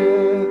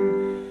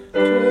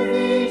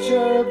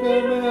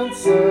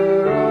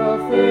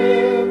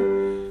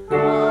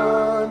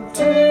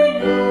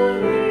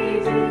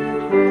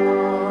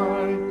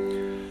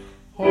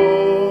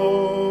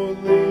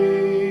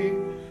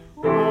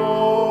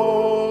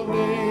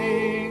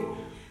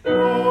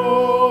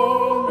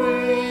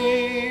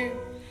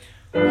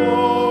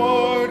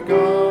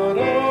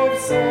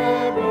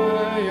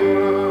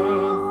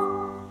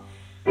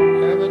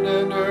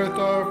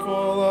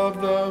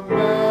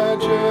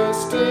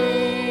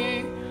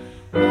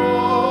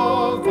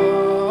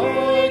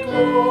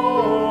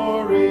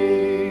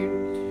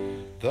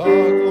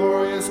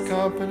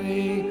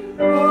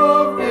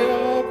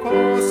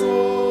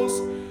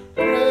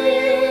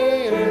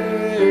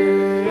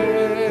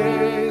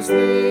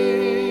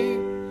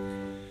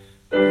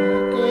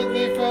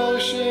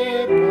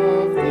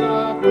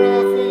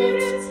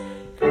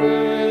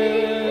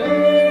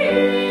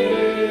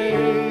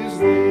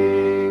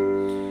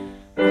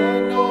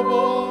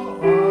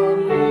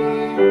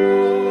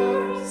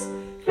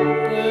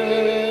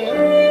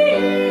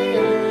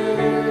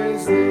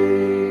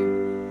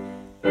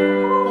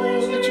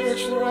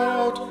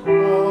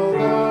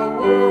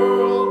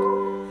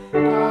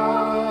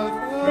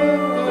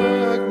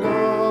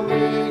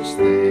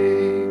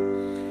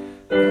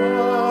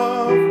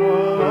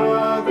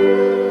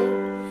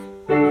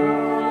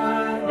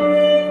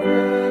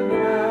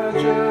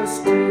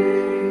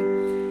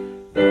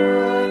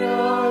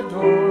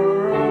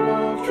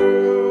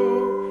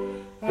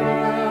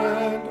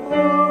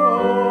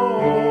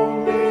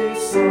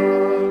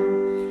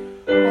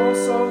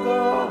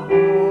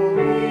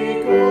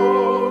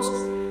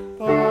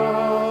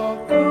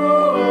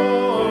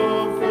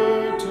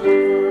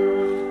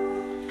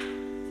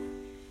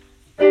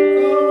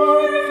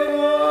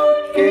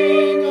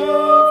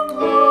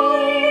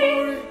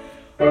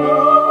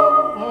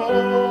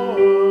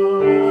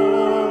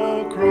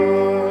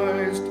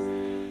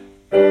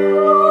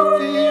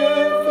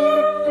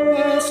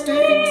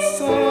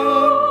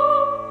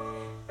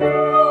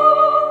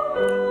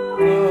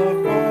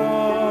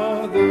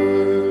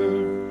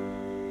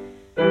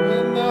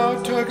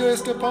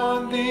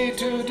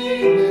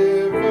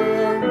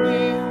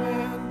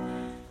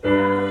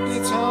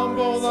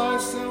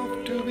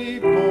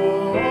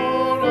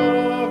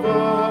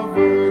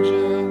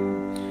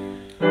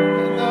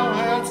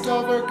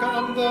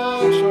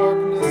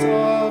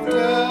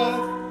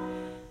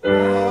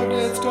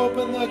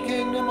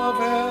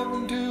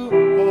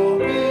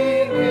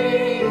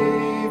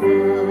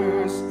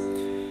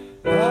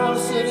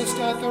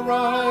 at the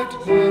right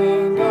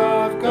hand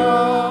of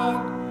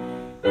God,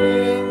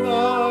 in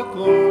the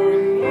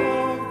glory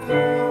of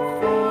the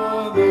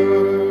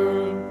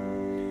Father.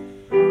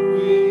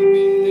 We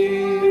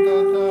believe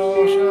that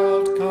thou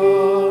shalt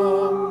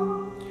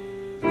come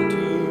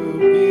to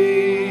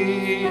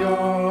be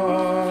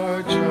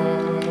our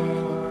judge.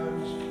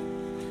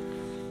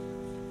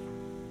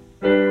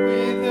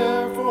 We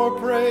therefore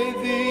pray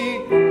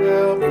thee,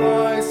 help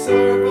thy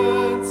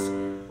servants,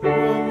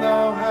 whom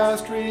thou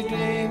hast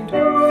redeemed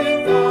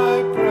with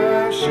thy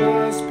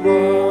precious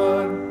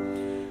blood.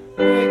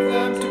 Make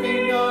them to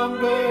be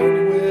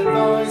numbered with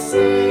thy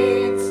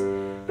saints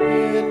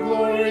in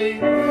glory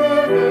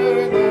everlasting.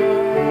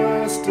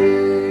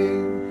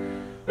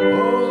 O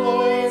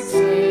Lord,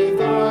 save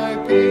thy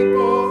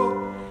people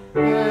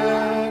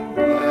and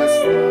bless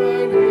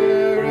thine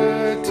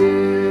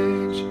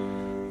heritage.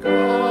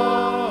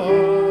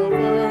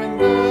 Govern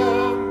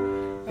them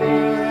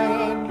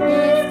and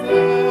lift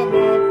them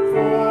up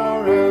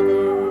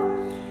forever.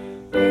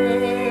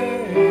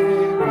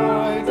 Day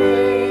by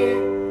day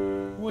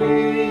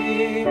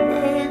we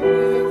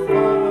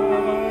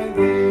magnify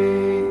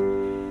thee,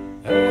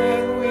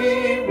 and we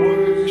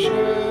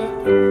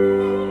worship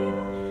thee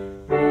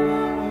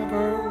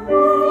forever,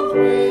 world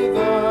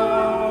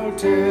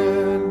without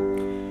end.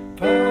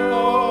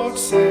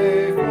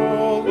 Vouchsafe, O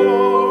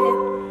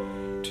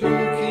Lord, to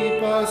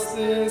keep us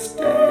this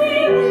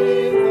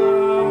day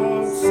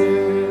without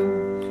sin.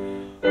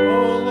 O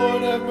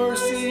Lord, have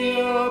mercy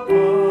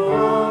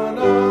upon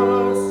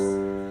us.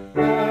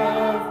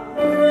 Have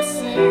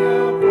mercy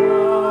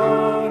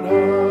upon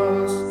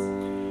us.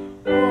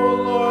 O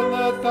Lord,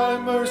 let thy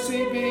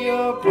mercy be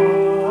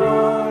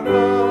upon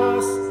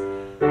us,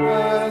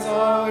 as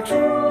our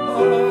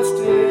trust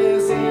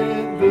is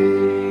in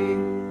thee.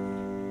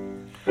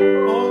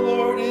 O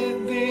Lord,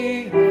 in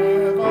thee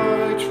have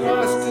I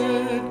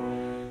trusted.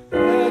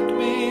 Let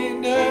me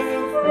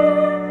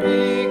never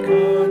be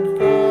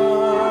confounded.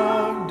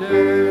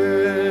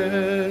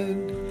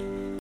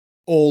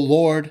 O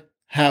Lord,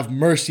 have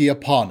mercy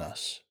upon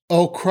us.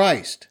 O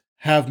Christ,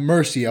 have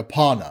mercy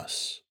upon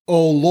us.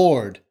 O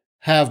Lord,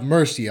 have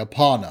mercy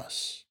upon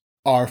us.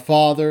 Our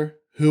Father,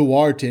 who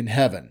art in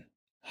heaven,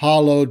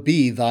 hallowed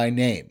be thy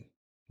name.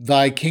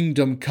 Thy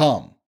kingdom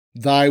come,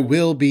 thy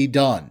will be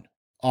done,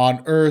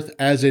 on earth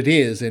as it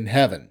is in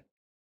heaven.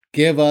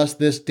 Give us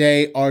this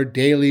day our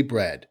daily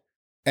bread,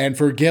 and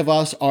forgive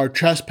us our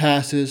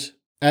trespasses,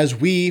 as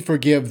we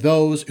forgive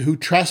those who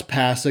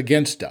trespass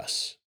against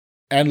us.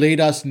 And lead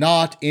us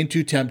not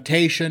into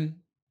temptation,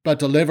 but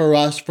deliver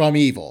us from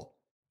evil.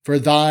 For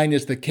thine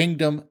is the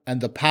kingdom,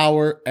 and the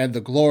power, and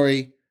the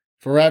glory,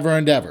 forever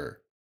and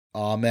ever.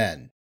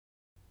 Amen.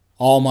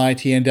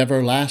 Almighty and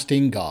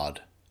everlasting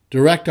God,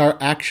 direct our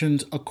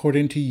actions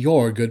according to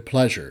your good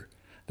pleasure,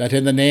 that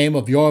in the name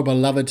of your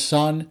beloved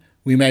Son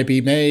we may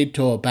be made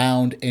to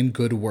abound in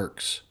good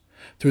works.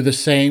 Through the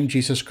same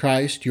Jesus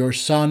Christ, your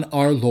Son,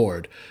 our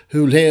Lord,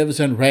 who lives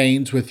and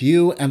reigns with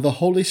you and the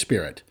Holy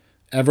Spirit,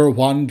 ever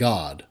one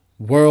God,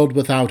 world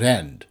without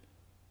end.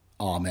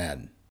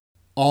 Amen.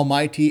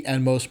 Almighty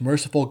and most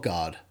merciful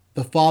God,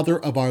 the Father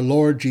of our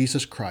Lord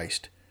Jesus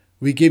Christ,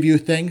 we give you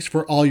thanks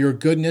for all your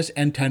goodness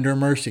and tender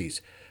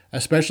mercies,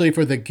 especially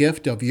for the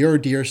gift of your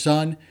dear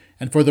Son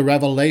and for the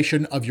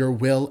revelation of your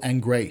will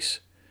and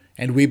grace.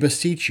 And we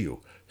beseech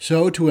you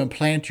so to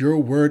implant your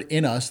word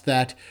in us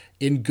that,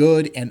 in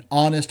good and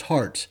honest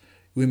hearts,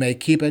 we may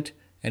keep it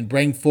and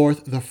bring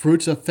forth the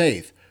fruits of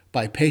faith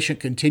by patient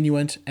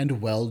continuance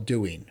and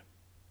well-doing.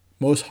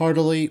 Most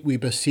heartily we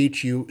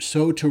beseech you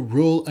so to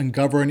rule and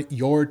govern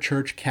your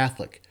Church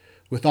Catholic,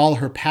 with all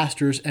her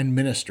pastors and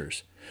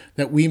ministers,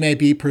 that we may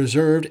be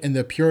preserved in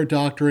the pure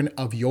doctrine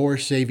of your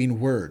saving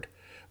word,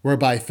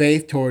 whereby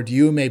faith toward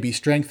you may be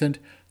strengthened,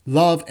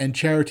 love and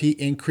charity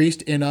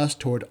increased in us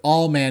toward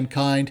all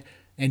mankind,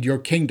 and your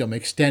kingdom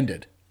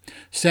extended.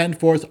 Send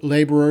forth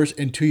laborers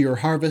into your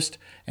harvest,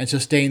 and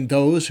sustain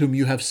those whom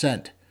you have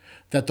sent,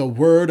 that the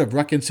word of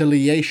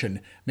reconciliation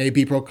may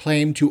be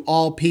proclaimed to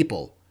all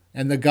people,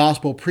 and the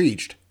gospel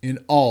preached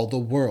in all the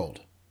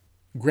world.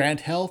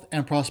 Grant health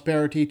and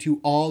prosperity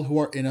to all who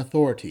are in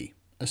authority,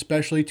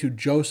 especially to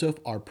Joseph,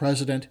 our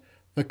President,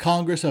 the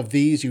Congress of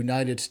these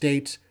United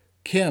States,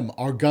 Kim,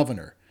 our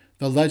Governor,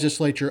 the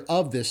legislature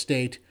of this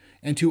state,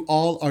 and to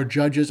all our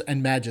judges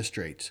and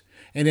magistrates,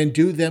 and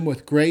endue them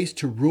with grace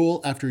to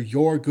rule after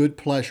your good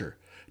pleasure,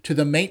 to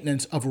the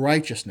maintenance of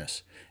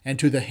righteousness, and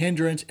to the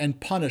hindrance and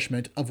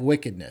punishment of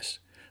wickedness,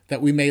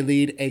 that we may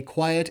lead a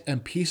quiet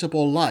and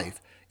peaceable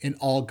life in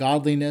all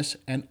godliness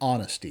and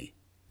honesty.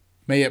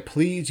 May it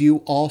please you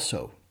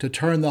also to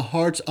turn the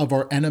hearts of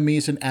our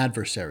enemies and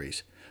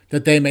adversaries,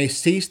 that they may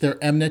cease their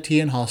enmity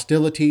and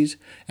hostilities,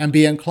 and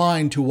be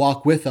inclined to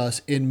walk with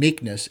us in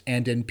meekness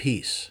and in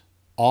peace.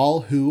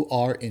 All who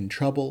are in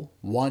trouble,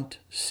 want,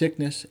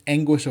 sickness,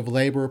 anguish of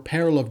labor,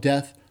 peril of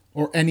death,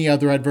 or any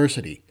other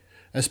adversity,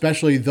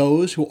 especially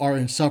those who are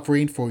in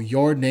suffering for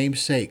your name's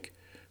sake,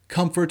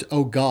 comfort,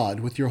 O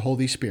God, with your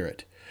Holy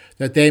Spirit,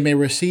 that they may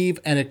receive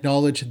and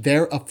acknowledge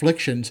their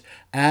afflictions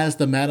as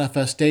the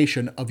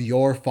manifestation of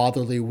your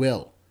fatherly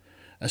will.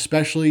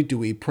 Especially do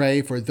we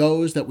pray for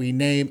those that we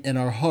name in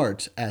our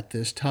hearts at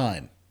this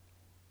time.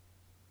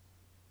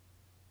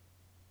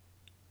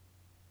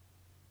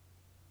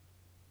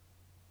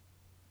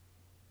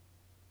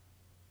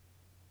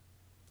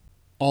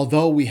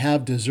 Although we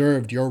have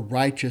deserved your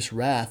righteous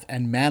wrath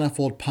and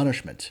manifold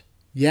punishment,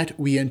 yet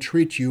we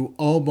entreat you,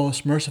 O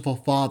most merciful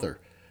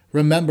Father,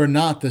 remember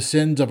not the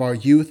sins of our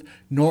youth,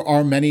 nor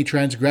our many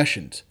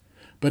transgressions,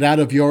 but out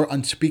of your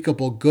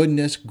unspeakable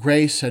goodness,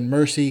 grace, and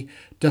mercy,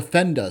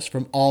 defend us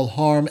from all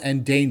harm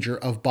and danger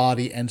of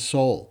body and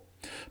soul.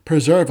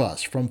 Preserve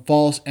us from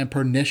false and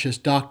pernicious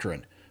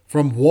doctrine,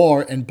 from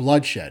war and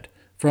bloodshed,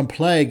 from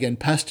plague and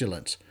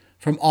pestilence,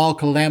 from all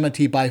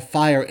calamity by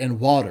fire and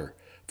water,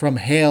 from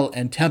hail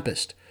and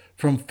tempest,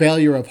 from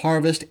failure of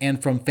harvest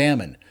and from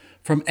famine,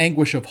 from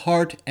anguish of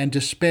heart and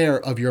despair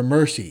of your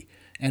mercy,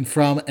 and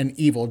from an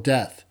evil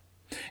death.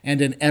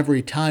 And in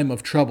every time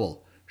of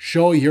trouble,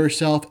 show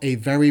yourself a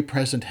very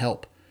present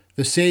help,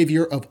 the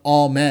Savior of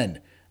all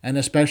men, and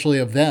especially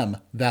of them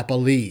that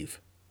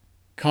believe.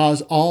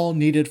 Cause all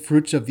needed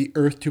fruits of the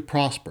earth to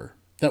prosper,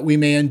 that we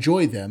may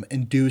enjoy them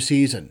in due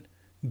season.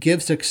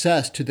 Give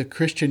success to the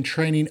Christian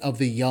training of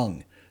the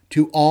young,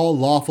 to all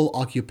lawful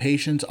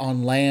occupations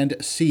on land,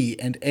 sea,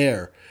 and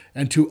air,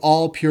 and to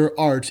all pure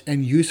arts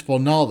and useful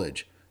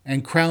knowledge,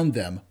 and crown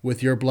them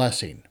with your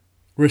blessing.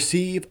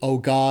 Receive, O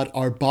God,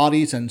 our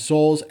bodies and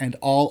souls and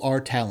all our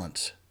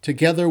talents,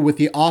 together with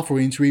the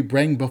offerings we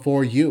bring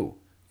before you.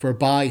 For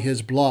by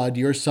his blood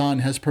your Son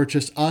has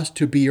purchased us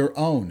to be your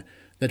own,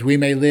 that we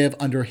may live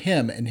under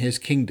him in his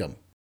kingdom.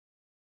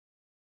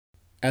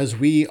 As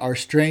we are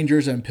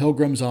strangers and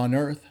pilgrims on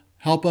earth,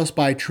 help us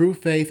by true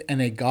faith and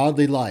a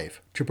godly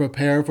life to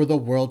prepare for the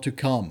world to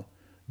come,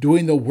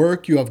 doing the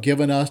work you have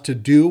given us to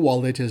do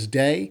while it is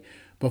day,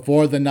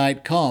 before the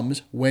night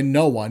comes when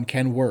no one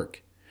can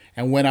work.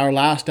 And when our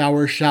last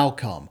hour shall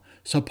come,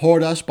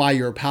 support us by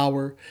your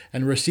power,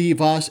 and receive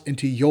us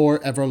into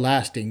your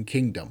everlasting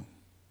kingdom.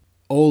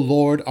 O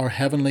Lord, our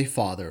heavenly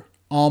Father,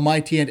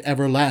 almighty and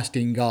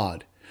everlasting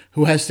God,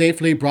 who has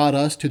safely brought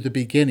us to the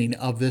beginning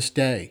of this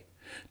day,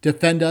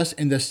 defend us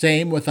in the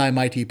same with thy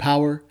mighty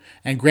power,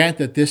 and grant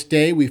that this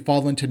day we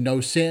fall into no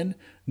sin,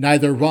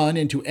 neither run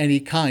into any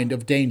kind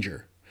of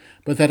danger,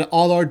 but that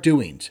all our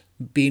doings,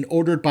 being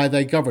ordered by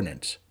thy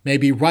governance, may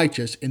be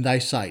righteous in thy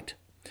sight.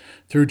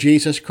 Through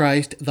Jesus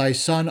Christ, thy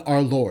Son,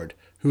 our Lord,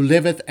 who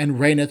liveth and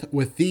reigneth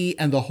with thee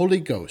and the Holy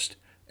Ghost,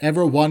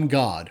 ever one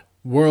God,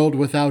 world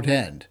without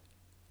end.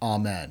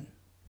 Amen.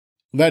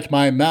 Let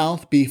my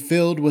mouth be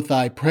filled with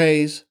thy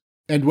praise,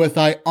 and with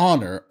thy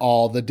honor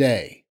all the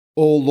day.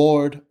 O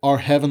Lord, our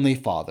heavenly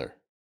Father,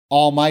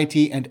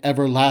 almighty and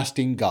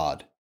everlasting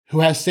God, who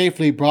has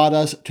safely brought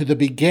us to the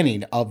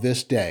beginning of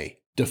this day,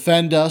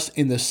 defend us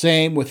in the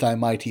same with thy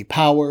mighty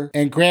power,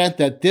 and grant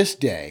that this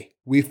day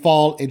we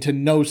fall into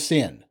no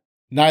sin,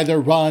 neither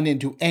run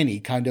into any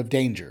kind of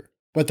danger,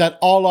 but that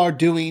all our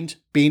doings,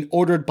 being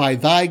ordered by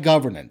thy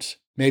governance,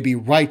 may be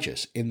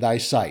righteous in thy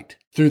sight.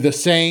 Through the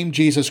same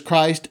Jesus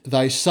Christ,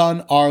 thy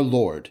Son, our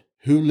Lord,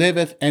 who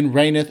liveth and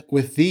reigneth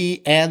with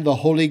thee and the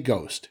Holy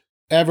Ghost,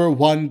 ever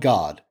one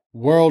God,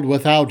 world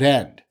without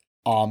end.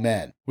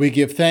 Amen. We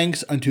give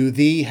thanks unto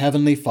thee,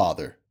 heavenly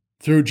Father,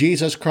 through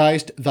Jesus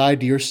Christ, thy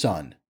dear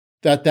Son,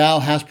 that thou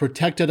hast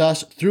protected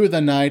us through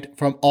the night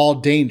from all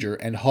danger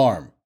and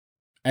harm.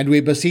 And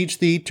we beseech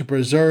thee to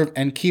preserve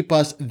and keep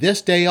us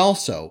this day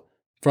also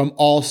from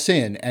all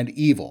sin and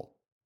evil,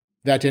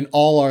 that in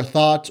all our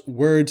thoughts,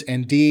 words,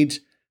 and deeds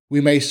we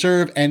may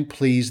serve and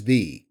please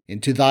thee.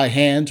 Into thy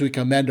hands we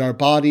commend our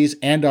bodies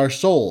and our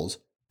souls,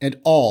 and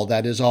all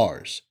that is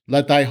ours.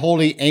 Let thy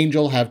holy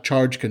angel have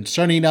charge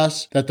concerning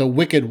us, that the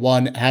wicked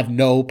one have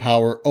no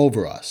power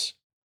over us.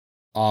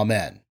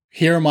 Amen.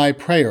 Hear my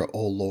prayer,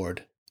 O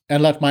Lord,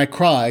 and let my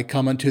cry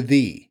come unto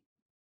thee.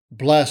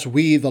 Bless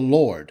we the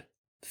Lord.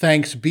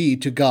 Thanks be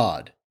to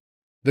God.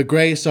 The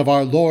grace of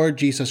our Lord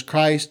Jesus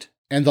Christ,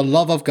 and the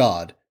love of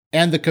God,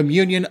 and the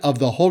communion of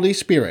the Holy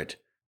Spirit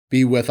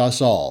be with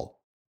us all.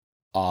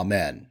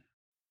 Amen.